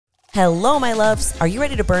Hello, my loves. Are you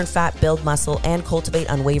ready to burn fat, build muscle, and cultivate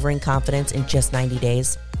unwavering confidence in just 90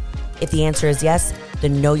 days? If the answer is yes, the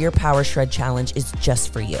Know Your Power Shred Challenge is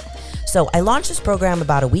just for you. So I launched this program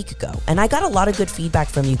about a week ago, and I got a lot of good feedback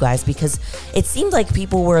from you guys because it seemed like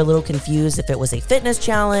people were a little confused if it was a fitness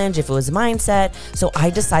challenge, if it was mindset. So I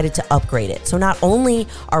decided to upgrade it. So not only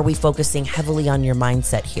are we focusing heavily on your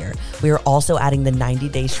mindset here, we are also adding the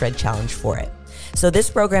 90-day shred challenge for it. So this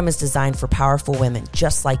program is designed for powerful women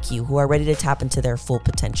just like you who are ready to tap into their full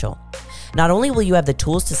potential. Not only will you have the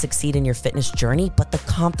tools to succeed in your fitness journey, but the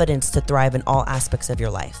confidence to thrive in all aspects of your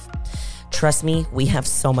life. Trust me, we have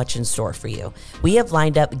so much in store for you. We have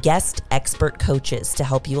lined up guest expert coaches to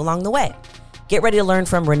help you along the way. Get ready to learn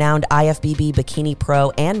from renowned IFBB bikini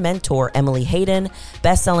pro and mentor Emily Hayden,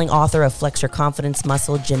 best-selling author of Flex Your Confidence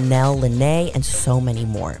Muscle Janelle Linnae, and so many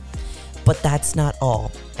more. But that's not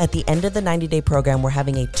all. At the end of the 90-day program, we're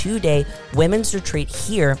having a 2-day women's retreat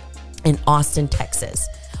here in Austin, Texas.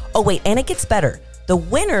 Oh wait, and it gets better. The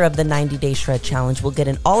winner of the 90-day shred challenge will get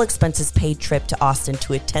an all-expenses-paid trip to Austin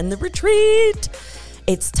to attend the retreat.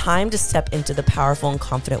 It's time to step into the powerful and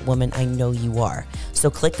confident woman I know you are.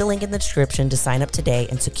 So click the link in the description to sign up today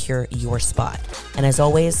and secure your spot. And as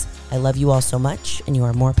always, I love you all so much, and you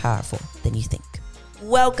are more powerful than you think.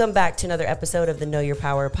 Welcome back to another episode of the Know Your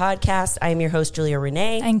Power podcast. I am your host, Julia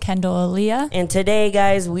Renee. And Kendall Aaliyah. And today,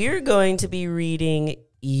 guys, we're going to be reading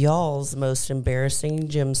y'all's most embarrassing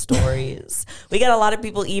gym stories. We got a lot of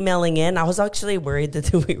people emailing in. I was actually worried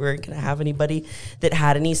that we weren't going to have anybody that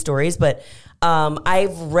had any stories, but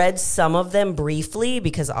I've read some of them briefly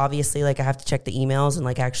because obviously I have to check the emails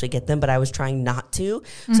and actually get them, but I was trying not to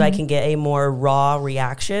so I can get a more raw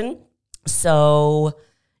reaction. So,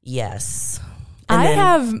 yes. I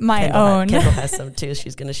have my own. Kendall has some too.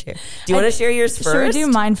 She's going to share. Do you want to share yours first? Sure, do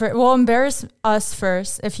mine first. We'll embarrass us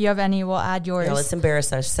first. If you have any, we'll add yours. Yeah, let's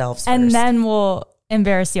embarrass ourselves and first. then we'll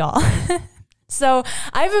embarrass y'all. So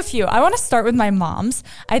I have a few. I want to start with my mom's.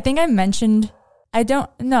 I think I mentioned, I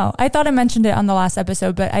thought I mentioned it on the last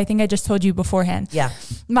episode, but I think I just told you beforehand. Yeah.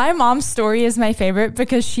 My mom's story is my favorite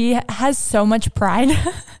because she has so much pride.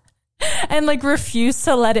 And refused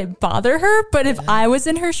to let it bother her. But if I was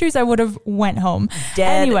in her shoes, I would have went home.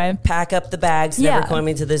 Anyway, pack up the bags, never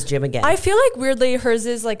coming to this gym again. I feel like weirdly hers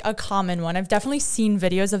is a common one. I've definitely seen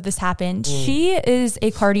videos of this happen. She is a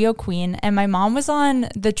cardio queen, and my mom was on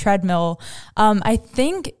the treadmill. I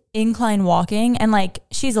think incline walking, and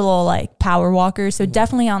she's a little power walker, so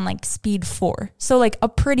definitely on speed 4, so a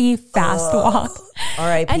pretty fast walk. All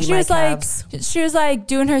right, and she was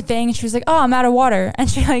doing her thing, and she was oh, I'm out of water, and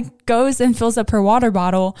she goes and fills up her water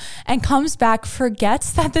bottle and comes back,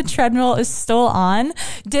 forgets that the treadmill is still on,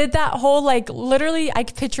 did that whole literally I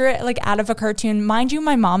could picture it out of a cartoon. Mind you,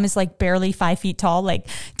 my mom is barely 5 feet tall,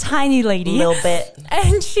 tiny lady, a little bit,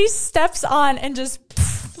 and she steps on and just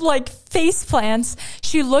face plants.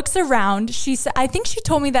 She looks around. I think she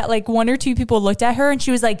told me that 1 or 2 people looked at her and she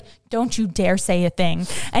was don't you dare say a thing.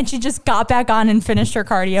 And she just got back on and finished her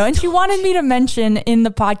cardio. And she wanted me to mention in the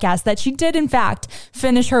podcast that she did in fact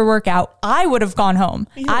finish her workout. I would have gone home.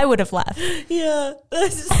 Yeah. I would have left. Yeah,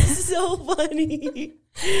 that's so funny.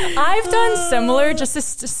 I've done similar,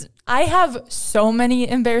 I have so many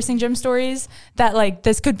embarrassing gym stories that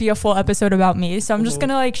this could be a full episode about me. So I'm just going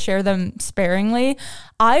to share them sparingly.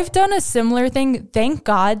 I've done a similar thing. Thank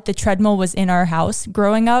God the treadmill was in our house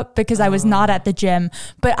growing up because I was not at the gym,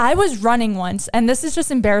 but I was running once. And this is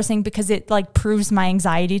just embarrassing because it proves my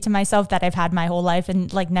anxiety to myself that I've had my whole life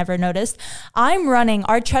and never noticed. I'm running.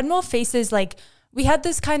 Our treadmill faces we had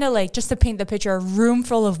this kind of just to paint the picture, a room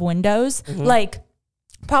full of windows,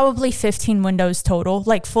 probably 15 windows total,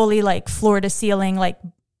 fully floor to ceiling,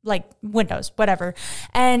 windows, whatever.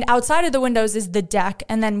 And outside of the windows is the deck.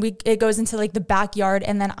 And then it goes into the backyard.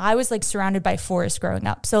 And then I was surrounded by forest growing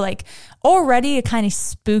up. So already a kind of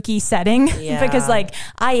spooky setting because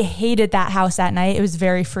I hated that house at night. It was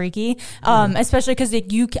very freaky. Especially because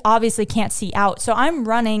you obviously can't see out. So I'm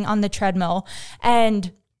running on the treadmill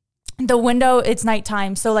and the window, it's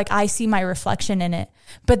nighttime. So I see my reflection in it.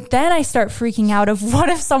 But then I start freaking out of what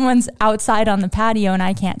if someone's outside on the patio and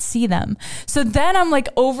I can't see them? So then I'm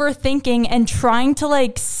overthinking and trying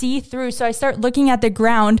to see through. So I start looking at the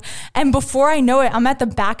ground, and before I know it, I'm at the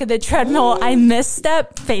back of the treadmill. I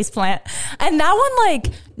misstep, faceplant. And that one,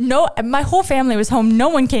 no, my whole family was home. No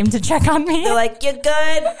one came to check on me. They're you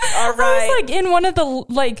good? All right. I was in one of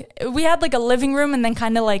the, we had a living room and then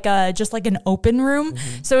kind of just an open room.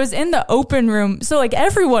 So it was in the open room. So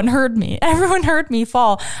everyone heard me. Everyone heard me fall.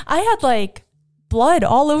 I had blood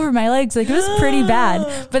all over my legs. Like, it was pretty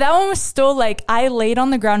bad. But that one was still like, I laid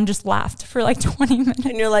on the ground and just laughed for like 20 minutes.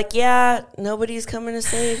 And you're like, yeah, nobody's coming to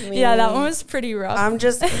save me. Yeah, that one was pretty rough. I'm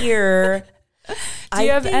just here. Do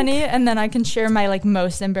you have any? And then I can share my like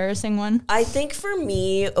most embarrassing one. I think for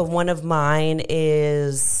me, one of mine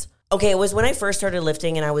is... Okay, it was when I first started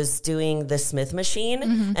lifting and I was doing the Smith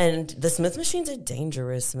machine, and the Smith machines are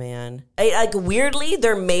dangerous, man. Like, weirdly,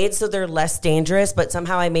 they're made so they're less dangerous, but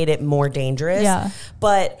somehow I made it more dangerous. Yeah.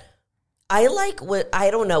 But I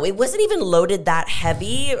don't know. It wasn't even loaded that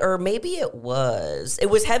heavy, or maybe it was. It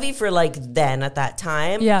was heavy for like then at that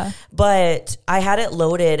time. Yeah. But I had it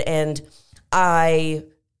loaded and I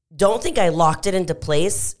don't think I locked it into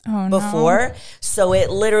place before. No. So it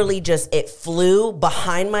literally it flew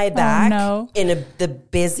behind my back in the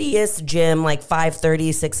busiest gym, like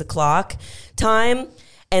 5:30, 6 o'clock time.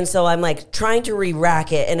 And so I'm like trying to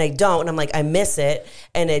re-rack it and I don't. And I'm like, I miss it.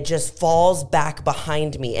 And it just falls back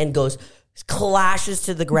behind me and clashes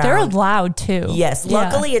to the ground. They're loud too. Yes.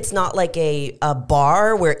 Luckily, it's not like a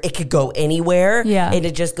bar where it could go anywhere. Yeah. And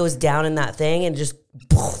it just goes down in that thing and just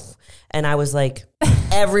poof. And I was like,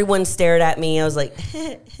 everyone stared at me. I was like,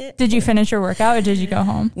 did you finish your workout or did you go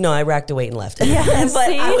home? No, I racked a weight and left. Yeah, but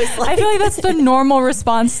see? I was like, I feel like that's the normal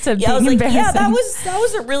response to being embarrassing. Yeah, that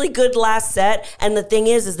was a really good last set. And the thing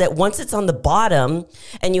is that once it's on the bottom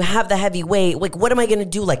and you have the heavy weight, like, what am I going to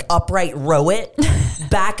do? Like upright row it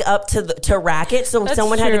back up to rack it? So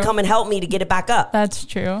someone had to come and help me to get it back up. That's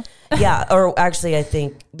true. Yeah, or actually, I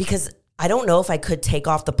think because I don't know if I could take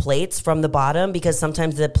off the plates from the bottom because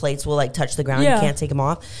sometimes the plates will like touch the ground. Yeah. You can't take them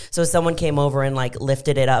off. So someone came over and like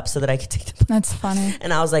lifted it up so that I could take them. That's funny.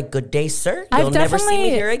 And I was like, good day, sir. You'll never see me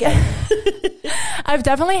here again. I've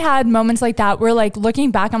definitely had moments like that where like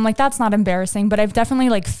looking back, I'm like, that's not embarrassing, but I've definitely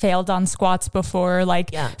like failed on squats before,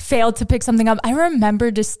 like failed to pick something up. I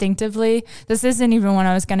remember distinctively, this isn't even what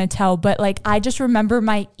I was going to tell, but like, I just remember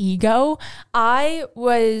my ego. I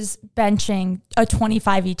was benching a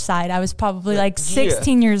 25 each side. I was probably like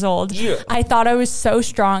 16 years old. Yeah. I thought I was so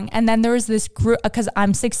strong. And then there was this group, because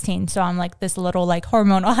I'm 16. So I'm like this little like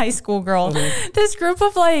hormonal high school girl. Mm-hmm. This group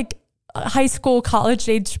of like high school, college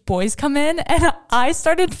age boys come in and I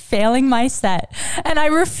started failing my set and I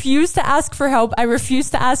refused to ask for help. I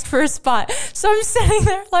refused to ask for a spot. So I'm sitting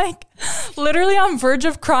there like literally on verge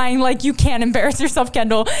of crying. Like, you can't embarrass yourself,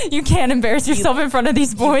 Kendall. You can't embarrass yourself in front of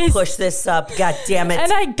these boys. Push this up. God damn it.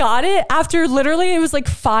 And I got it after literally, it was like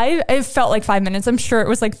it felt like 5 minutes. I'm sure it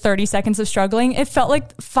was like 30 seconds of struggling. It felt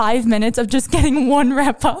like 5 minutes of just getting one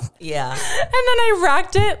rep up. Yeah. And then I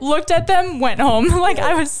racked it, looked at them, went home. Like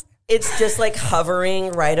it's just like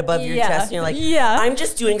hovering right above your chest. And you're like, I'm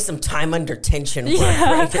just doing some time under tension work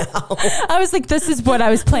right now. I was like, this is what I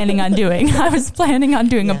was planning on doing. I was planning on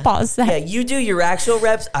doing a pause set. Yeah, you do your actual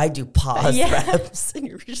reps. I do pause reps. And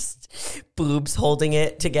you're just boobs holding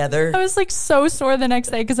it together. I was like so sore the next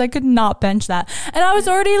day because I could not bench that. And I was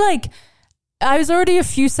already a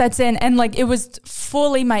few sets in and like it was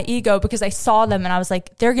fully my ego because I saw them and I was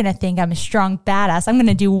like, they're going to think I'm a strong badass. I'm going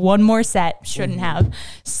to do one more set. Shouldn't have.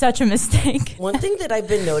 Such a mistake. One thing that I've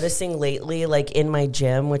been noticing lately, like in my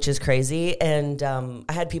gym, which is crazy. And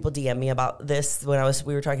I had people DM me about this when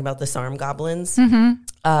we were talking about the SARM goblins.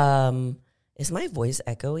 Mm-hmm. Is my voice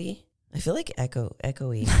echoey? I feel like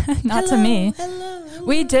echoey. Not to me. Hello.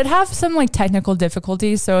 We did have some like technical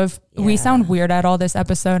difficulties. So if we sound weird at all this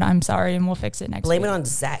episode, I'm sorry and we'll fix it next week. Blame it on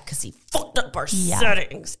Zach because he fucked up our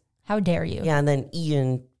settings. How dare you? Yeah, and then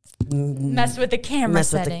Ian messed with the camera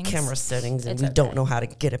settings. And we don't know how to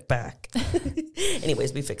get it back.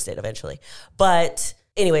 Anyways, we fixed it eventually. But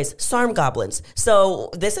anyways, SARM goblins. So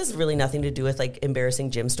this has really nothing to do with like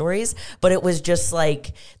embarrassing gym stories, but it was just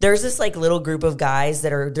like, there's this like little group of guys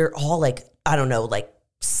they're all like, I don't know, like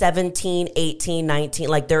 17, 18, 19,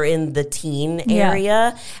 like they're in the teen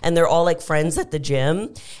area and they're all like friends at the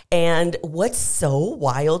gym. And what's so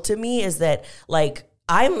wild to me is that like,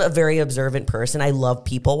 I'm a very observant person. I love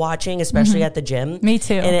people watching, especially at the gym. Me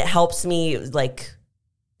too. And it helps me like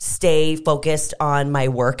stay focused on my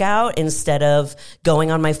workout instead of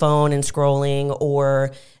going on my phone and scrolling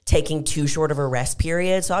or taking too short of a rest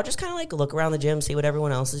period. So I'll just kind of like look around the gym, see what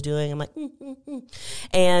everyone else is doing. I'm like,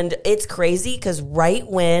 And it's crazy because right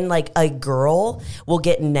when like a girl will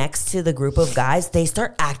get next to the group of guys, they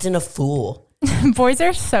start acting a fool. Boys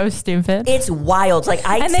are so stupid. It's wild. Like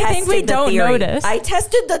and they think we don't notice. I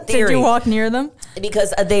tested the theory. Did you walk near them?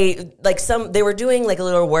 Because they were doing like a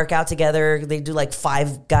little workout together. They do like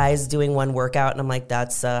 5 guys doing one workout. And I'm like,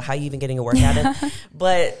 that's how you even getting a workout in?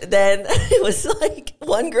 But then it was like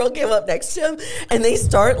one girl came up next to him and they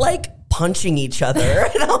start like punching each other.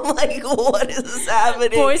 And I'm like, what is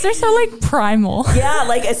happening? Boys are so like primal. Yeah,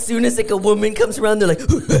 like as soon as like a woman comes around, they're like,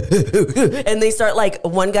 and they start like,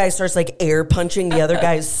 one guy starts like air punching the other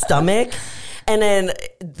guy's stomach. And then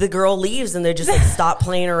the girl leaves and they're just like, stop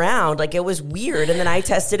playing around. Like, it was weird. And then I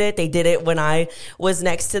tested it. They did it when I was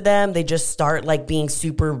next to them. They just start like being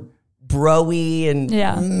super bro-y and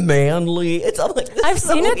manly. It's all like, I've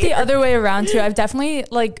seen it the other way around too. I've definitely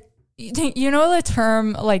like, you know, the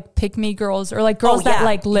term like pick me girls, or like girls that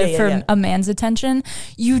like live for a man's attention.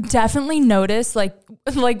 You definitely notice like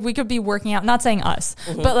we could be working out, not saying us,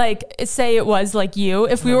 but like say it was like you,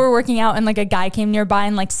 if we were working out and like a guy came nearby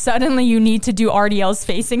and like suddenly you need to do RDLs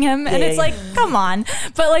facing him, and it's like, come on.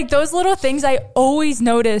 But like those little things I always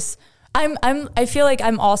notice. I feel like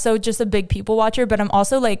I'm also just a big people watcher, but I'm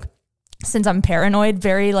also like, since I'm paranoid,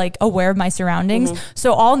 very like aware of my surroundings.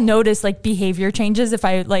 So I'll notice like behavior changes if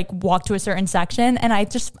I like walk to a certain section. And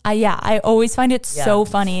I always find it so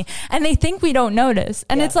funny. And they think we don't notice.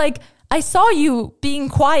 And it's like, I saw you being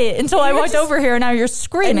quiet until I walked over here and now you're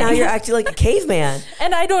screaming. And now you're acting like a caveman.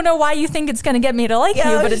 And I don't know why you think it's going to get me to like you,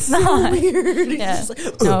 but it's not. Weird. Yeah.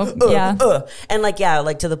 Like, And like,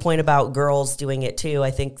 like to the point about girls doing it too,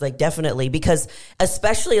 I think like definitely, because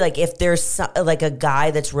especially like if there's like a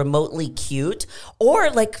guy that's remotely cute, or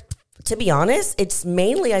like, to be honest, it's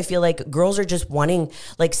mainly, I feel like girls are just wanting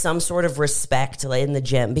like some sort of respect like, in the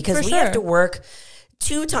gym, because we have to work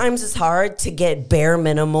 2 times as hard to get bare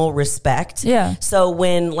minimal respect. Yeah. So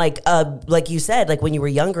when like you said, like when you were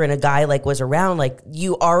younger and a guy like was around, like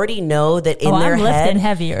you already know that in their head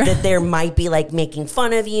heavier. that there might be like making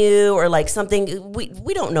fun of you or like something.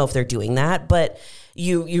 We don't know if they're doing that, but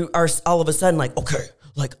you are all of a sudden like, okay,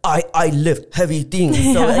 like I lift heavy things.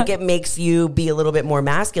 So like it makes you be a little bit more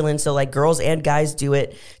masculine. So like girls and guys do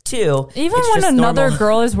it too. Even when another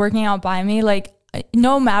girl is working out by me, like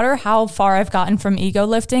no matter how far I've gotten from ego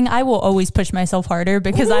lifting, I will always push myself harder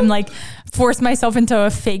because I'm like force myself into a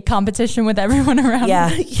fake competition with everyone around me. Yeah,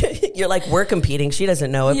 you're like, we're competing. She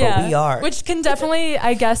doesn't know it, but we are. Which can definitely,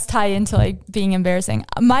 I guess, tie into like being embarrassing.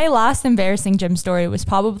 My last embarrassing gym story was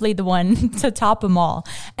probably the one to top them all.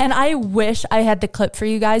 And I wish I had the clip for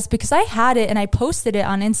you guys because I had it and I posted it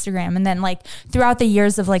on Instagram. And then like throughout the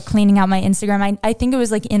years of like cleaning out my Instagram, I think it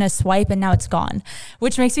was like in a swipe and now it's gone,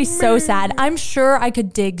 which makes me so sad. I'm sure I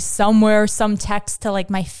could dig somewhere, some text to like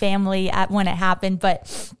my family at when it happened,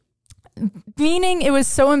 but meaning it was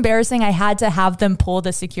so embarrassing I had to have them pull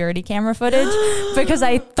the security camera footage because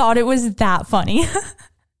I thought it was that funny.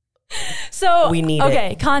 So we need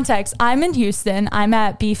it. Context. I'm in Houston. I'm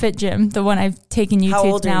at BFit Gym, the one I've taken you to now. How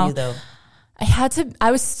old are you though?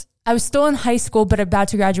 I was still in high school, but about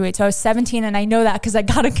to graduate. So I was 17 and I know that because I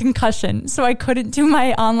got a concussion. So I couldn't do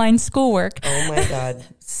my online schoolwork. Oh my God.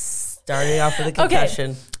 Starting off with a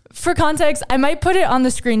concussion. Okay. For context, I might put it on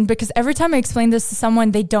the screen because every time I explain this to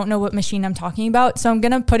someone, they don't know what machine I'm talking about. So I'm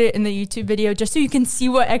going to put it in the YouTube video just so you can see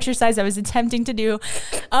what exercise I was attempting to do.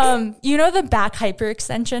 You know the back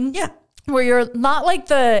hyperextension? Yeah. Where you're not like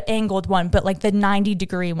the angled one, but like the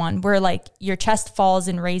 90-degree one where like your chest falls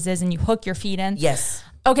and raises and you hook your feet in. Yes.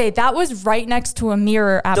 Okay, that was right next to a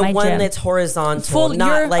mirror at my gym. The one that's horizontal,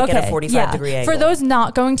 not like at a 45-degree angle. For those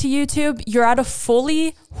not going to YouTube, you're at a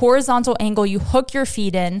fully horizontal angle. You hook your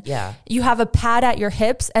feet in. Yeah. You have a pad at your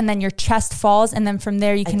hips, and then your chest falls, and then from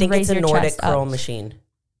there you can raise your chest up. I think it's a Nordic curl machine.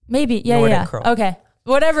 Maybe, Nordic curl. Okay.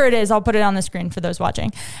 Whatever it is, I'll put it on the screen for those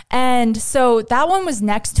watching. And so that one was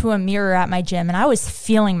next to a mirror at my gym, and I was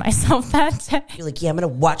feeling myself that day. You're like, I'm going to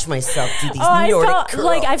watch myself do these Nordic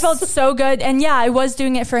curls. I felt so good. And I was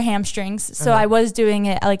doing it for hamstrings. So I was doing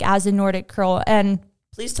it like as a Nordic curl. And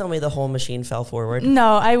please tell me the whole machine fell forward.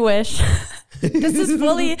 No, I wish. This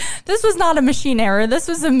was not a machine error. This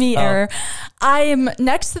was a me error. I'm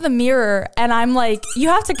next to the mirror and I'm like, you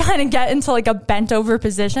have to kind of get into like a bent over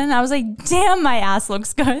position. I was like, damn, my ass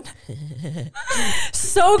looks good.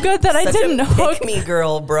 So good that I didn't hook. Pick me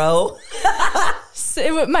girl, bro.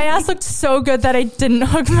 My ass looked so good that I didn't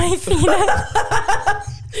hook my feet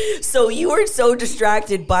in. So you were so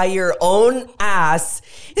distracted by your own ass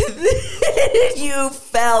you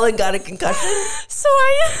fell and got a concussion? So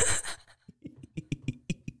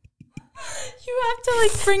you have to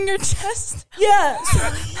like bring your chest. Yeah.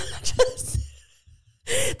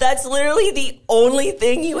 That's literally the only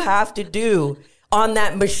thing you have to do on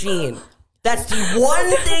that machine. That's the one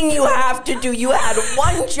thing you have to do. You had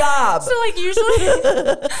one job. So like usually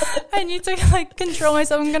I need to like control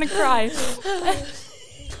myself. I'm going to cry.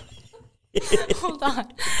 Hold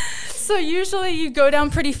on. So usually you go down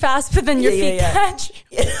pretty fast, but then your feet catch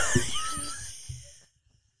you.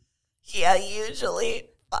 Yeah, usually.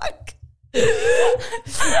 Fuck.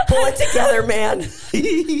 Pull it together, man.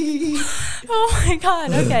 Oh my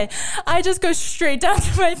God. Okay. I just go straight down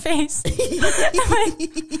to my face.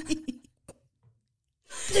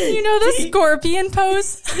 You know the scorpion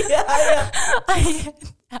pose? Yeah.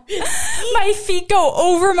 My feet go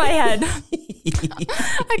over my head.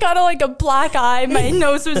 I got a black eye. My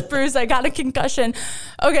nose was bruised. I got a concussion.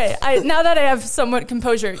 Okay, now that I have somewhat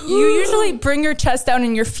composure, you usually bring your chest down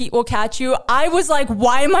and your feet will catch you. I was like,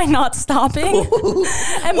 why am I not stopping?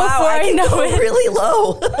 And wow, I can go really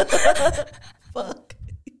low. Fuck.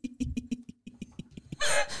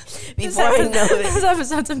 Before I know it, this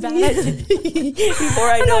episode's a bad idea. Before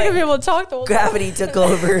I I'm know not it, gonna be able to talk the whole time. gravity took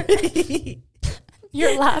over.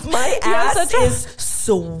 You're laughing. My ass is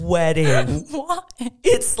sweating. Why?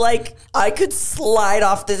 It's like I could slide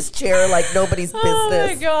off this chair like nobody's business. Oh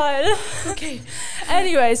my God. Okay.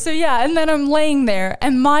 Anyway, so yeah, and then I'm laying there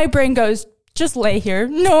and my brain goes, just lay here.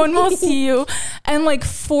 No one will see you. And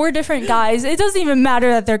 4 different guys, it doesn't even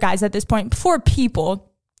matter that they're guys at this point, 4 people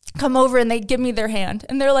come over and they give me their hand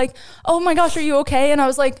and they're like, oh my gosh, are you okay? And I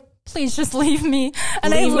was like, please just leave me.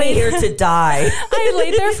 And leave me here to die. I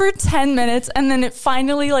laid there for 10 minutes and then it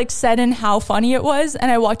finally set in how funny it was.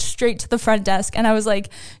 And I walked straight to the front desk and I was like,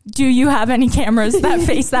 do you have any cameras that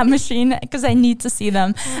face that machine? Because I need to see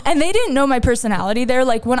them. And they didn't know my personality there.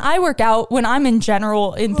 When I work out, when I'm in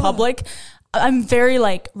general in public, I'm very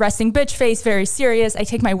resting bitch face, very serious. I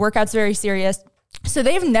take my workouts very serious. So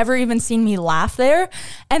they've never even seen me laugh there.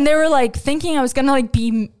 And they were thinking I was going to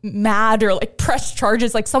be mad or press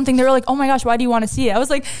charges, something. They were like, oh my gosh, why do you want to see it? I was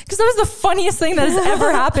like, because that was the funniest thing that has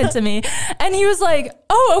ever happened to me. And he was like,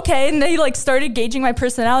 oh, okay. And they started gauging my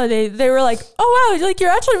personality. They were like, oh wow,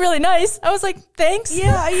 you're actually really nice. I was like, thanks.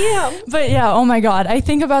 Yeah, I am. But yeah, oh my God. I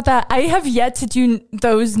think about that. I have yet to do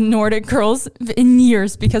those Nordic curls in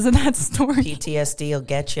years because of that story. PTSD will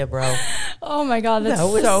get you, bro. Oh my God. That's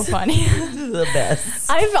so funny. The best.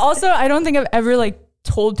 I don't think I've ever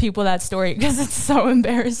told people that story because it's so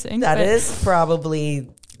embarrassing. That is probably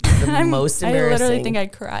the most embarrassing. I literally think I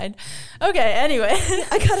cried. Okay, anyway.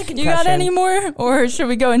 I got a concussion. You got any more? Or should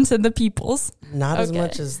we go into the peoples? Not as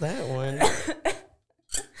much as that one.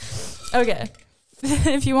 Okay.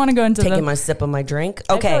 If you want to go into taking my sip of my drink.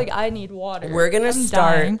 Okay. I feel like I need water. We're going to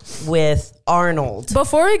start with Arnold.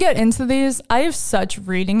 Before we get into these, I have such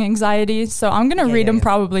reading anxiety. So I'm going to read them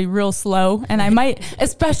probably real slow. And I might,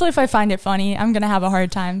 especially if I find it funny, I'm going to have a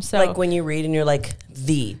hard time. So when you read and you're like,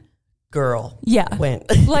 the girl went.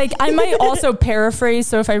 I might also paraphrase.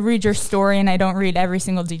 So if I read your story and I don't read every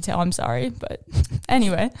single detail, I'm sorry. But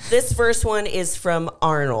anyway. This first one is from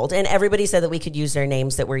Arnold. And everybody said that we could use their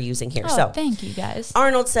names that we're using here. Oh, so thank you guys.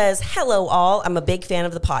 Arnold says, hello all. I'm a big fan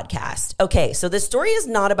of the podcast. Okay, so this story is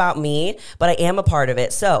not about me, but I am a part of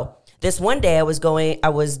it. So this one day I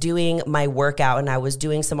was doing my workout and I was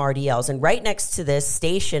doing some RDLs, and right next to this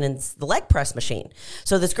station is the leg press machine.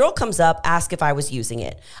 So this girl comes up, asks if I was using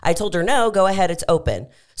it. I told her, no, go ahead, it's open.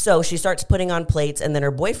 So she starts putting on plates, and then her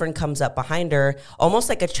boyfriend comes up behind her, almost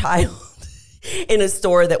like a child in a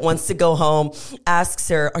store that wants to go home, asks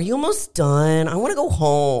her, are you almost done? I want to go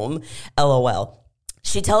home. LOL.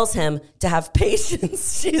 She tells him to have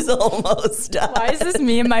patience. She's almost done. Why is this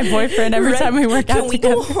me and my boyfriend every time we work out together? Can we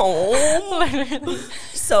go home? Literally.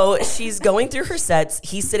 So she's going through her sets.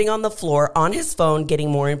 He's sitting on the floor on his phone, getting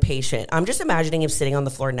more impatient. I'm just imagining him sitting on the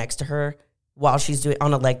floor next to her while she's doing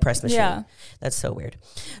on a leg press machine. Yeah. That's so weird.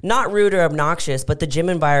 Not rude or obnoxious, but the gym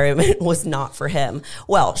environment was not for him.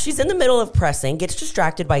 Well, she's in the middle of pressing, gets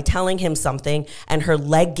distracted by telling him something, and her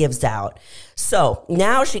leg gives out. So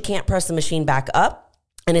now she can't press the machine back up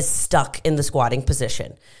and is stuck in the squatting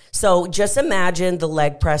position. So just imagine the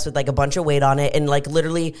leg press with a bunch of weight on it, and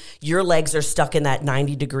literally your legs are stuck in that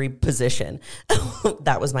 90-degree position.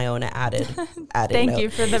 That was my own added Thank you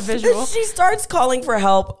for the visual. She starts calling for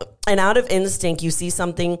help, and out of instinct, you see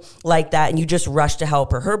something like that, and you just rush to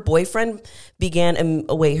help her. Her boyfriend being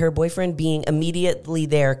immediately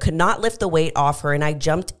there, could not lift the weight off her, and I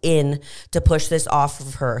jumped in to push this off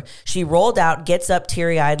of her. She rolled out, gets up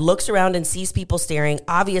teary-eyed, looks around and sees people staring,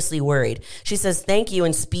 obviously worried. She says thank you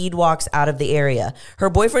and speed walks out of the area. Her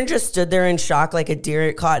boyfriend just stood there in shock like a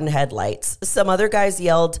deer caught in headlights. Some other guys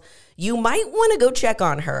yelled, you might want to go check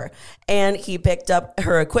on her. And he picked up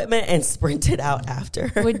her equipment and sprinted out after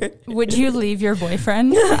her. Would you leave your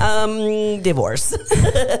boyfriend? Divorce.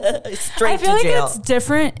 Straight I feel to jail. It's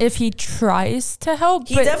different if he tries to help.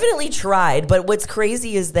 He definitely tried. But what's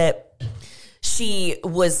crazy is that she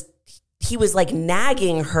was he was like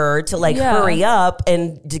nagging her to like hurry up,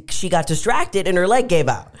 and she got distracted and her leg gave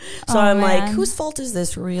out. So I'm like, whose fault is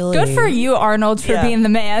this really? Good for you, Arnold, for being the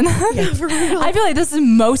man. Yeah, for real. I feel like this is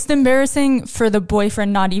most embarrassing for the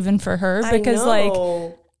boyfriend, not even for her, because like,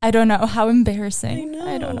 I don't know how embarrassing.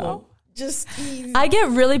 I don't know. I get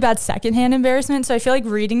really bad secondhand embarrassment, so I feel like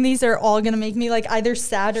reading these are all gonna make me like either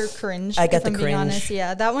sad or cringe. I get the cringe. Being honest.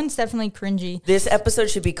 Yeah, that one's definitely cringy. This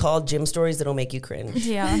episode should be called Gym Stories That'll Make You Cringe.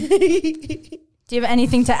 Yeah. Do you have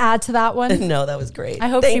anything to add to that one? No, that was great. I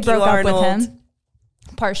hope she broke up with him.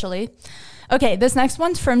 Partially. Okay, this next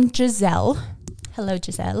one's from Giselle. Hello,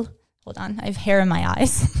 Giselle. Hold on, I have hair in my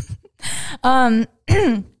eyes.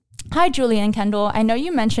 Hi, Julia and Kendall. I know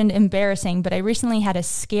you mentioned embarrassing, but I recently had a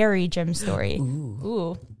scary gym story.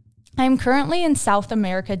 Ooh. I'm currently in South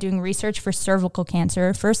America doing research for cervical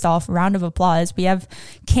cancer. First off, round of applause. We have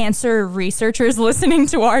cancer researchers listening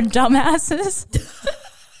to our dumbasses.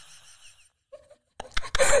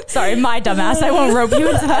 Sorry, my dumbass. I won't rope you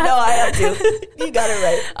into that. No, I have to. You got it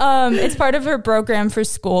right. It's part of her program for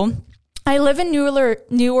school. I live in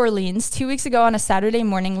New Orleans. 2 weeks ago on a Saturday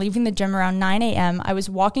morning, leaving the gym around 9 a.m., I was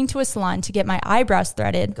walking to a salon to get my eyebrows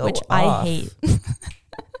threaded, which I hate.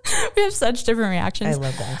 We have such different reactions. I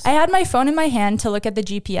love that. I had my phone in my hand to look at the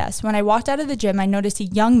GPS. When I walked out of the gym, I noticed a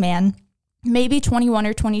young man, maybe 21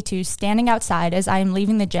 or 22, standing outside as I am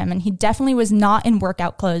leaving the gym, and he definitely was not in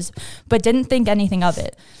workout clothes, but didn't think anything of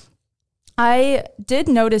it. I did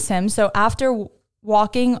notice him, so after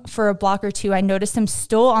walking for a block or two, I noticed him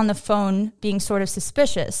still on the phone being sort of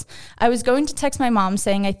suspicious. I was going to text my mom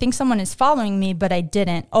saying, I think someone is following me, but I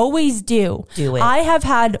didn't. Always do. Do it. I have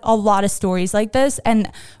had a lot of stories like this,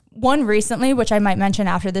 and one recently, which I might mention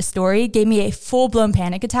after this story, gave me a full-blown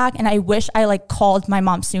panic attack, and I wish I like called my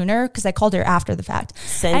mom sooner because I called her after the fact.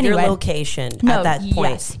 Send your location at that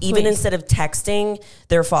point. Yes, even please. instead of texting,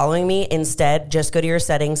 they're following me. Instead, just go to your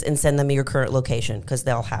settings and send them your current location because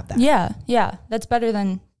they'll have that. Yeah. That's better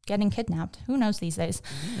than getting kidnapped. Who knows these days?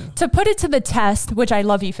 To put it to the test, which I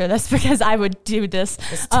love you for this because I would do this.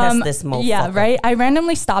 Just test this motherfucker. Yeah, right? I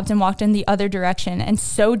randomly stopped and walked in the other direction, and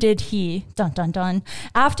so did he. Dun, dun, dun.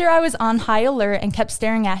 After I was on high alert and kept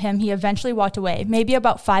staring at him, he eventually walked away. Maybe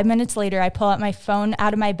about 5 minutes later, I pull out my phone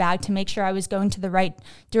out of my bag to make sure I was going to the right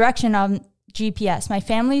direction on GPS. My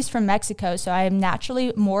family's from Mexico, so I am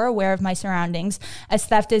naturally more aware of my surroundings, as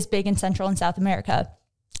theft is big in Central and South America.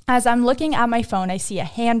 As I'm looking at my phone, I see a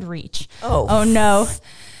hand reach. Oh no.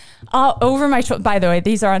 Over my shoulder. By the way,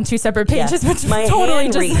 these are on two separate pages, which my totally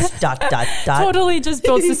hand just reach, ... totally just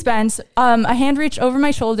builds suspense. A hand reached over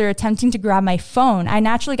my shoulder, attempting to grab my phone. I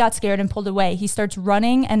naturally got scared and pulled away. He starts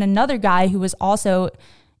running, and another guy who was also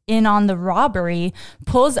in on the robbery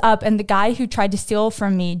pulls up, and the guy who tried to steal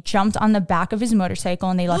from me jumped on the back of his motorcycle,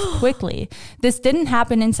 and they left quickly. This didn't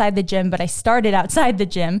happen inside the gym, but I started outside the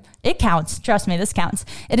gym. It counts. Trust me, this counts.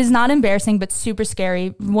 It is not embarrassing, but super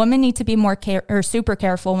scary. Women need to be more super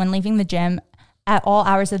careful when leaving the gym at all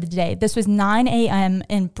hours of the day. This was 9 a.m.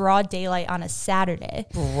 in broad daylight on a Saturday.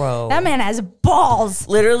 Bro. That man has balls.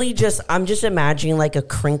 Literally I'm just imagining like a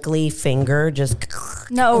crinkly finger just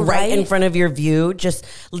right in front of your view. Just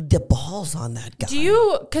the balls on that guy.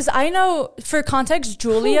 Because I know, for context,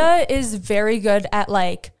 Julia is very good at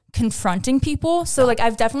like confronting people. So like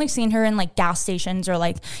I've definitely seen her in like gas stations or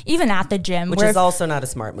like even at the gym. Which is also not a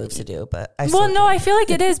smart move to do, but I feel like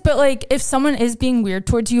it is. But like if someone is being weird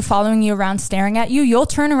towards you, following you around, staring at you, you'll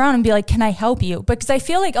turn around and be like, can I help you? Because I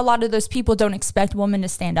feel like a lot of those people don't expect women to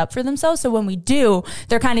stand up for themselves. So when we do,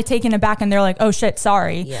 they're kind of taken aback and they're like, oh shit,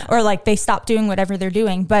 sorry. Yeah. Or like they stop doing whatever they're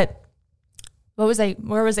doing. But where was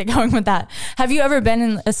I going with that? Have you ever been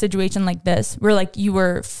in a situation like this where like you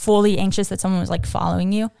were fully anxious that someone was like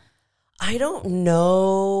following you? I don't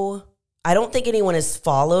know. I don't think anyone has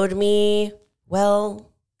followed me.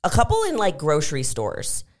 Well, a couple in like grocery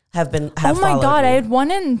stores have oh my God. me. I had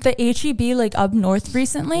one in the HEB like up north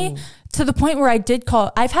recently to the point where I did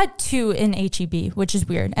call. I've had two in HEB, which is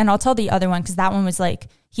weird. And I'll tell the other one because that one was like,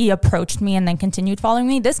 he approached me and then continued following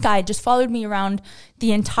me. This guy just followed me around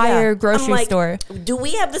the entire grocery store. Do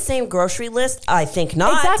we have the same grocery list? I think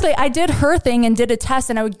not. Exactly. I did her thing and did a test,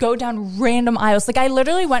 and I would go down random aisles. Like I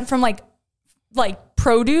literally went from like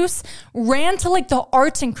produce, ran to like the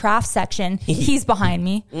arts and crafts section. He's behind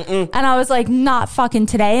me. And I was like, not fucking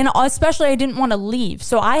today. And especially I didn't want to leave.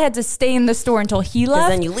 So I had to stay in the store until he left.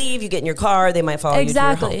 Then you leave, you get in your car, they might follow you to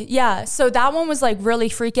your home. Yeah. So that one was like really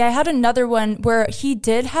freaky. I had another one where he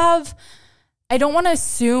did have, I don't want to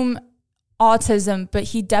assume autism, but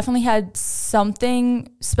he definitely had something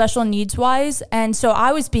special needs wise. And so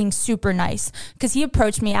I was being super nice because he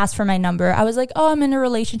approached me, asked for my number. I was like, oh, I'm in a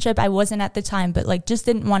relationship. I wasn't at the time, but like just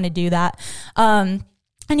didn't want to do that.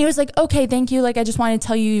 And he was like, okay, thank you. Like, I just wanted to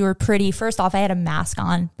tell you were pretty. First off, I had a mask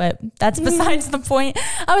on, but that's besides the point.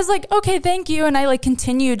 I was like, okay, thank you. And I like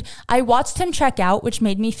continued. I watched him check out, which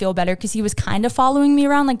made me feel better because he was kind of following me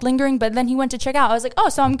around, like lingering, but then he went to check out. I was like, oh,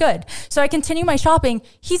 so I'm good. So I continue my shopping.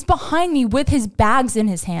 He's behind me with his bags in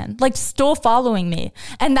his hand, like still following me.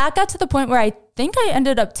 And that got to the point where I think I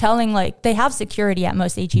ended up telling, like, they have security at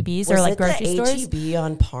most HEBs or like grocery stores. HEB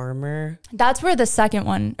on Palmer? That's where the second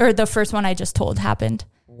one or the first one I just told happened.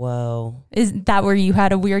 Whoa. Is that where you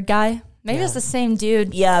had a weird guy? Maybe it's the same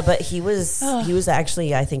dude. Yeah, but he was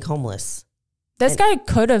actually, I think, homeless. This guy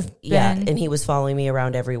could have been. Yeah, and he was following me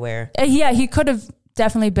around everywhere. Yeah, he could have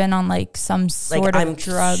definitely been on like some sort of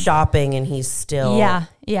drug. Shopping and he's still. Yeah.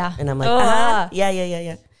 And I'm like,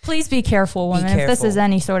 yeah. Please be careful, women. If this is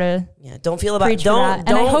any sort of don't feel about don't.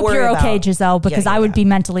 And I hope you're okay, Giselle, because I would be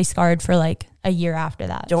mentally scarred for like a year after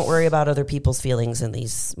that. Don't worry about other people's feelings in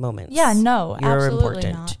these moments. Yeah, no, you're absolutely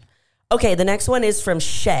important. Not. Okay, the next one is from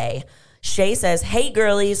Shay. Shay says, hey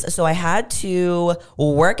girlies, so I had to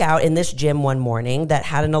work out in this gym one morning that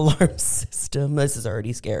had an alarm system. This is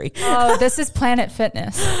already scary. Oh, this is Planet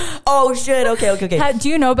Fitness. Oh shit, okay. Do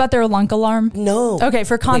you know about their Lunk alarm? No. Okay,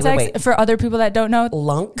 for context, wait. for other people that don't know.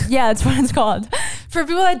 Lunk? Yeah, that's what it's called. For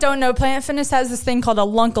people that don't know, Planet Fitness has this thing called a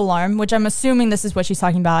Lunk alarm, which I'm assuming this is what she's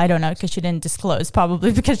talking about. I don't know because she didn't disclose,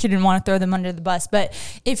 probably because she didn't want to throw them under the bus. But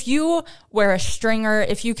if you wear a stringer,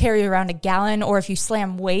 if you carry around a gallon, or if you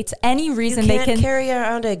slam weights, any reason they can carry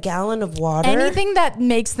around a gallon of water. Anything that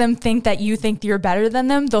makes them think that you think you're better than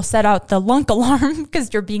them, they'll set out the Lunk alarm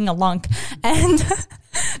because you're being a lunk, and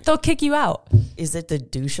they'll kick you out. Is it the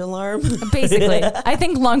douche alarm? Basically. I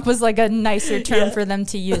think lunk was like a nicer term for them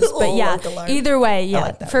to use. But yeah, either way,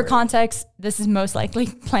 for context, this is most likely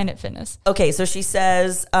Planet Fitness. Okay, so she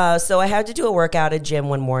says, so I had to do a workout at gym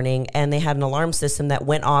one morning, and they had an alarm system that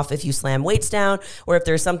went off if you slam weights down or if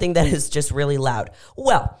there's something that is just really loud.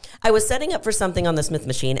 Well, I was setting up for something on the Smith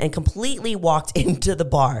machine and completely walked into the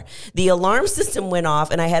bar. The alarm system went off,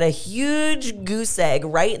 and I had a huge goose egg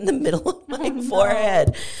right in the middle of my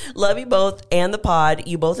forehead. Love you both and the pod.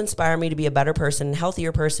 You both inspire me to be a better person,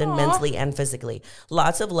 healthier person, mentally and physically.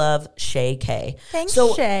 Lots of love, Shay K. Thanks,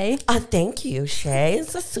 Shay. Thank you, Shay.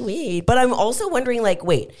 It's so sweet. But I'm also wondering, like,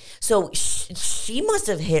 wait, so she must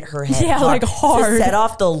have hit her head hard to set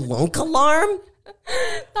off the lunk alarm?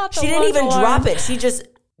 She didn't even drop it. She just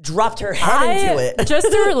dropped her head into it. Just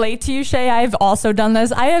to relate to you, Shay, I've also done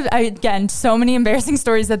this. I have, again, so many embarrassing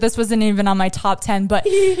stories that this wasn't even on my top 10. But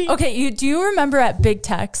okay, do you remember at Big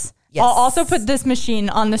Tex? Yes. I'll also put this machine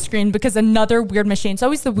on the screen because another weird machine. It's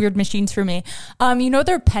always the weird machines for me. You know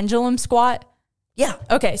their pendulum squat? Yeah.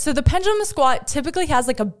 Okay. So the pendulum squat typically has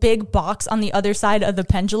like a big box on the other side of the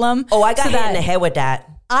pendulum. Oh, I got hit in the head with that.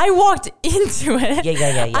 I walked into it.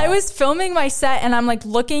 Yeah. I was filming my set and I'm like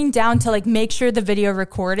looking down to like make sure the video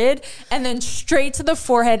recorded and then straight to the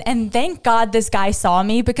forehead. And thank God this guy saw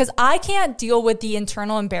me because I can't deal with the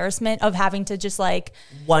internal embarrassment of having to just like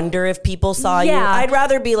wonder if people saw you. I'd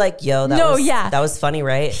rather be like, yo, that was funny,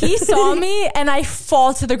 right? He saw me and I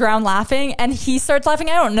fall to the ground laughing and he starts laughing.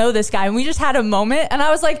 I don't know this guy. And we just had a moment and I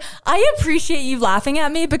was like, I appreciate you laughing at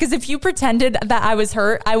me because if you pretended that I was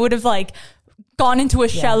hurt, I would have like gone into a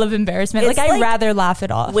shell of embarrassment. Like I'd rather laugh it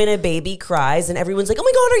off. When a baby cries and everyone's like, oh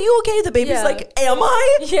my God, are you okay? The baby's like, am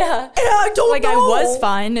I? Yeah. And I don't know. I was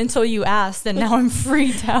fine until you asked and now I'm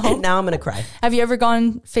freaked out. And now I'm going to cry. Have you ever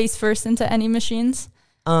gone face first into any machines?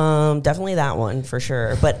 Definitely that one for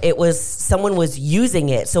sure. But someone was using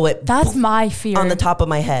it. So that's my fear on the top of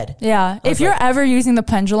my head. Yeah. If you're ever using the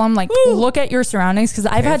pendulum, like look at your surroundings. Cause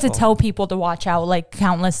I've had to tell people to watch out like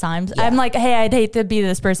countless times. Yeah. I'm like, hey, I'd hate to be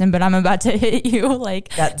this person, but I'm about to hit you. Like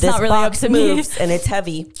it's not really up to me. And it's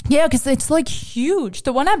heavy. Yeah. Cause it's like huge.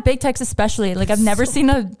 The one at Big Tex especially, like I've never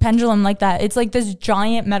seen a pendulum like that. It's like this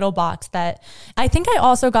giant metal box that I think I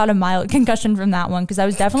also got a mild concussion from that one. Cause I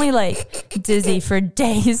was definitely like dizzy for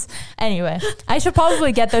days. Anyway, I should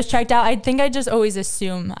probably get those checked out. I think I just always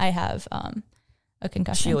assume I have a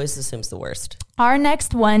concussion. She always assumes the worst. Our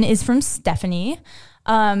next one is from Stephanie.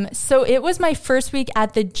 So it was my first week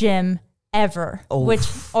at the gym ever, which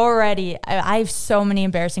already I have so many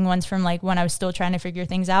embarrassing ones from like when I was still trying to figure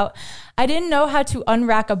things out. I didn't know how to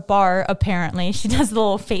unrack a bar, apparently. She does the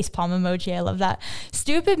little face palm emoji. I love that.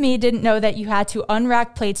 Stupid me didn't know that you had to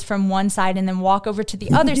unrack plates from one side and then walk over to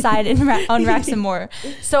the other side and unrack some more.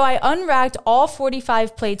 So I unracked all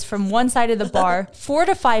 45 plates from one side of the bar, 4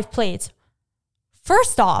 to 5 plates.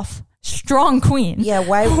 First off, strong queen. Yeah,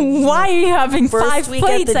 why are you having first 5 week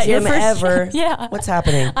plates at the your gym first ever? Yeah. What's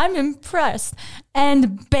happening? I'm impressed.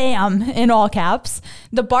 And bam, in all caps,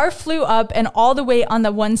 the bar flew up and all the weight on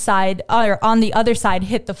the one side or on the other side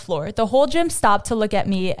hit the floor. The whole gym stopped to look at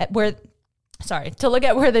me to look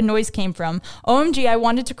at where the noise came from. OMG, I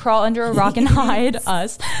wanted to crawl under a rock and hide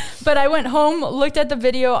us. But I went home, looked at the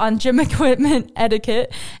video on gym equipment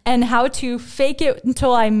etiquette and how to fake it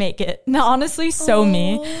until I make it. Now, honestly,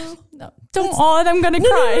 me. I'm gonna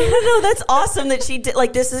cry. No, that's awesome that she did.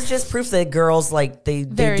 Like, this is just proof that girls, like, they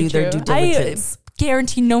do their due diligence. I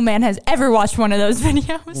guarantee no man has ever watched one of those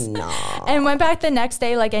videos. No. And went back the next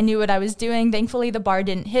day like I knew what I was doing. Thankfully, the bar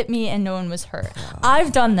didn't hit me and no one was hurt.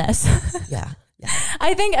 I've done this. Yeah.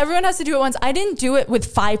 I think everyone has to do it once. I didn't do it with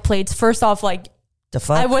 5 plates. First off, like, the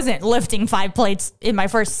fuck? I wasn't lifting 5 plates in my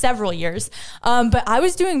first several years. But I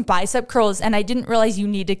was doing bicep curls and I didn't realize you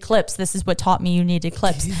needed clips. This is what taught me you needed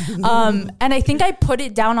clips. And I think I put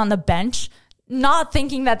it down on the bench, not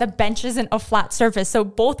thinking that the bench isn't a flat surface. So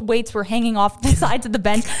both weights were hanging off the sides of the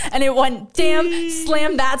bench and it went,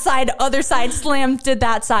 slammed that side, other side, slammed, did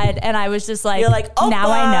that side. And I was just like, you're like, now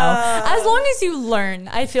I know. As long as you learn,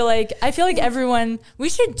 I feel like everyone, we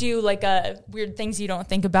should do like a weird things you don't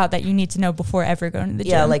think about that you need to know before ever going to the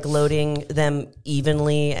gym. Yeah, like loading them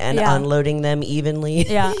evenly and unloading them evenly.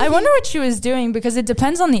 Yeah. I wonder what she was doing because it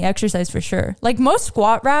depends on the exercise for sure. Like most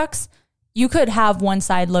squat racks, you could have one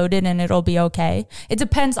side loaded and it'll be okay. It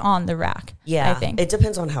depends on the rack. Yeah, I think it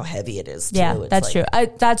depends on how heavy it is too. Yeah, it's that's true.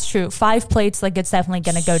 That's true. 5 plates, like it's definitely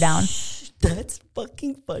gonna go down. That's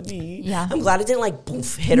fucking funny. Yeah, I'm glad it didn't like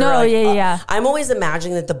boof, hit her. No, like, yeah. I'm always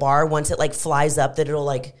imagining that the bar, once it like flies up, that it'll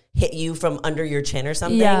like hit you from under your chin or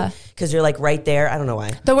something. Yeah, because you're like right there. I don't know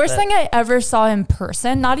why. The worst thing I ever saw in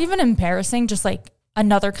person, not even embarrassing, just like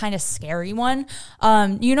another kind of scary one.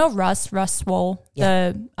 You know Russ Swole,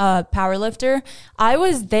 the power lifter. I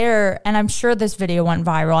was there and I'm sure this video went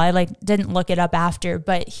viral. I like didn't look it up after,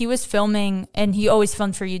 but he was filming and he always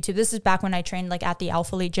filmed for YouTube. This is back when I trained like at the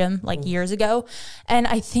Alpha Elite gym like years ago. And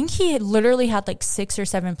I think he literally had like 6 or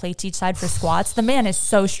 7 plates each side for squats. The man is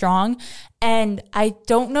so strong. And I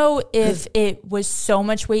don't know if it was so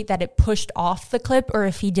much weight that it pushed off the clip or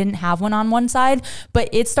if he didn't have one on one side,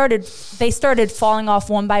 but they started falling off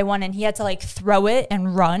one by one and he had to like throw it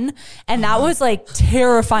and run. And that was like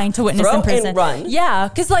terrifying to witness in person. And run. Yeah.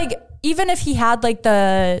 Cause like, even if he had like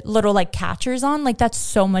the little like catchers on, like that's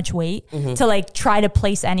so much weight to like try to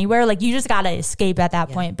place anywhere. Like you just got to escape at that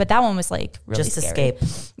point. But that one was like really scary.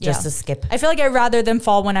 Just escape. I feel like I'd rather them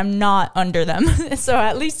fall when I'm not under them. So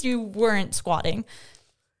at least you weren't squatting.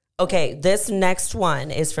 Okay, this next one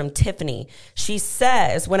is from Tiffany. She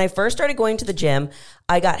says, when I first started going to the gym,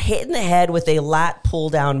 I got hit in the head with a lat pull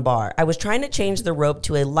down bar. I was trying to change the rope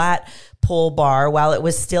to a lat pull bar while it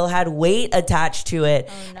was still had weight attached to it.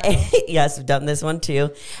 Oh, no. Yes, I've done this one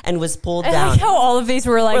too. And was pulled down. I like how all of these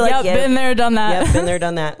were like, yep, been there, done that. Yep, been there,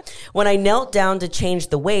 done that. When I knelt down to change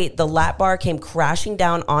the weight, the lat bar came crashing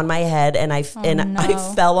down on my head and I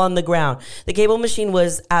fell on the ground. The cable machine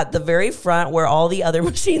was at the very front where all the other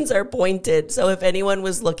machines are pointed. So if anyone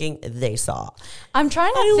was looking, they saw. I'm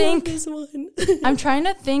trying to think. Love this one. I'm trying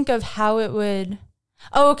to think of how it would.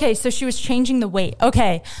 Oh, okay. So she was changing the weight.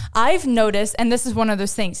 Okay. I've noticed, and this is one of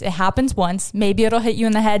those things. It happens once. Maybe it'll hit you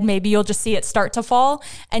in the head. Maybe you'll just see it start to fall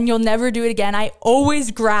and you'll never do it again. I always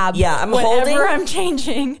grab whatever I'm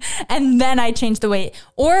changing and then I change the weight.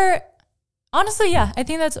 Or honestly, yeah, I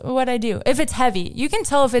think that's what I do. If it's heavy, you can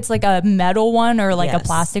tell if it's like a metal one or like a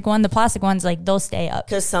plastic one. The plastic ones, like they'll stay up.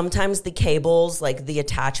 Because sometimes the cables, like the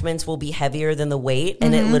attachments will be heavier than the weight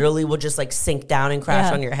and it literally will just like sink down and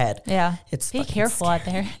crash on your head. Yeah. Be careful out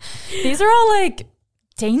there. These are all like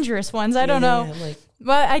dangerous ones. I don't know.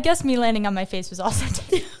 But I guess me landing on my face was also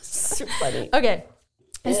dangerous. So funny. Okay.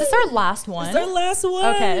 Is this our last one? This is our last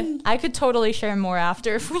one. Okay. I could totally share more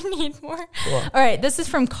after if we need more. Cool. All right. This is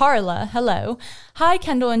from Carla. Hello. Hi,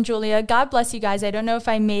 Kendall and Julia. God bless you guys. I don't know if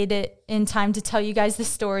I made it in time to tell you guys the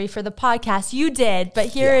story for the podcast. You did, but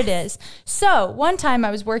here it is. So one time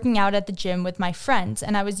I was working out at the gym with my friends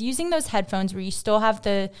and I was using those headphones where you still have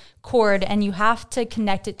the cord and you have to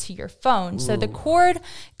connect it to your phone. So the cord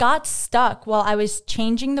got stuck while I was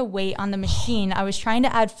changing the weight on the machine. I was trying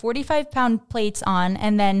to add 45-pound plates on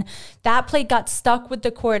and then that plate got stuck with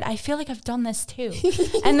the cord. I feel like I've done this too.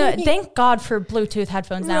 And thank God for Bluetooth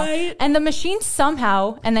headphones now. Right. And the machine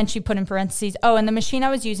somehow, and then she put in parentheses, and the machine I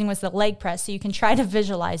was using was the leg press, so you can try to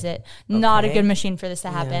visualize it. Okay. Not a good machine for this to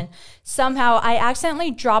happen. Yeah. Somehow I accidentally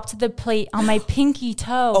dropped the plate on my pinky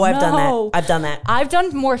toe. Oh, I've done that. I've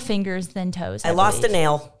done more fingers than toes. I lost a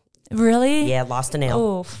nail. Really? Yeah, lost a nail.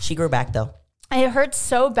 Oof. She grew back though. It hurt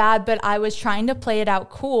so bad, but I was trying to play it out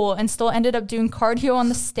cool and still ended up doing cardio on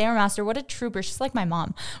the Stairmaster. What a trooper. She's like my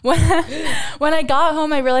mom. When I got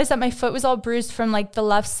home, I realized that my foot was all bruised from like the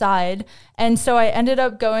left side. And so I ended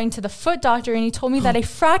up going to the foot doctor and he told me that I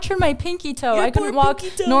fractured my pinky toe. I couldn't walk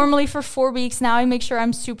normally for 4 weeks. Now I make sure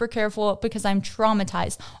I'm super careful because I'm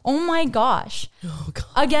traumatized. Oh my gosh. Oh God.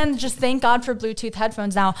 Again, just thank God for Bluetooth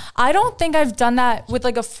headphones now. I don't think I've done that with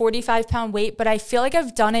like a 45-pound weight, but I feel like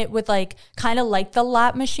I've done it with like kind of like the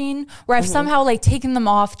lap machine where I've somehow like taken them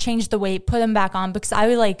off, changed the weight, put them back on because I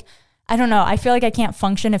would like, I don't know. I feel like I can't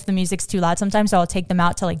function if the music's too loud sometimes. So I'll take them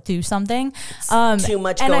out to like do something. Too much going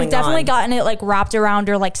on. And I've definitely gotten it like wrapped around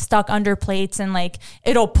or like stuck under plates and like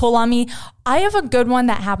it'll pull on me. I have a good one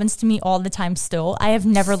that happens to me all the time still. I have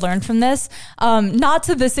never learned from this. Not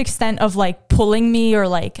to this extent of like pulling me or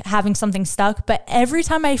like having something stuck, but every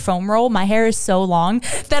time I foam roll, my hair is so long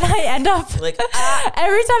that I end up like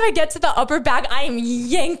every time I get to the upper back, I am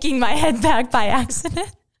yanking my head back by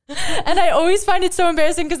accident. And I always find it so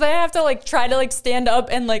embarrassing because I have to like try to like stand up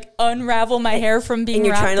and like unravel my hair from being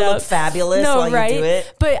wrapped up. And you're trying to look fabulous while you do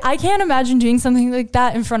it. But I can't imagine doing something like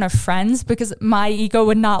that in front of friends because my ego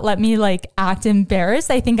would not let me like act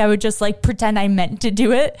embarrassed. I think I would just like pretend I meant to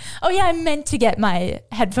do it. Oh yeah, I meant to get my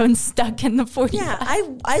headphones stuck in the 45. Yeah,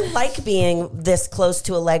 I like being this close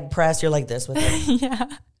to a leg press. You're like this with it. Yeah.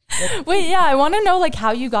 Wait, yeah, I want to know like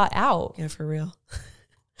how you got out. Yeah, for real.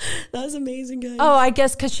 That was amazing, guys. Oh, I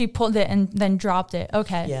guess because she pulled it and then dropped it.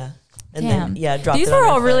 Okay. Yeah. And Damn. then, dropped these it on were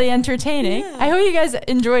all her really foot. entertaining. Yeah. I hope you guys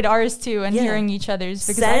enjoyed ours too and hearing each other's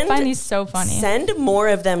because I find these so funny. Send more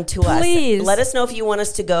of them to Please. us. Let us know if you want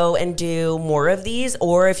us to go and do more of these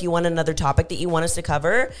or if you want another topic that you want us to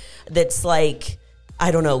cover that's like, I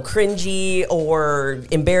don't know, cringy or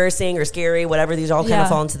embarrassing or scary, whatever. These all kind of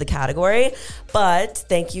fall into the category. But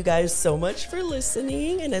thank you guys so much for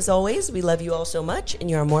listening. And as always, we love you all so much and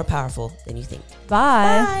you're more powerful than you think.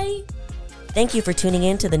 Bye. Bye. Thank you for tuning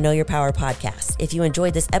in to the Know Your Power podcast. If you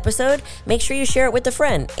enjoyed this episode, make sure you share it with a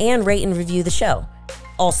friend and rate and review the show.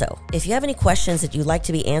 Also, if you have any questions that you'd like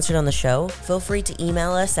to be answered on the show, feel free to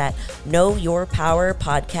email us at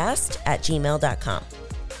knowyourpowerpodcast@gmail.com.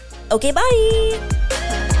 Okay, bye.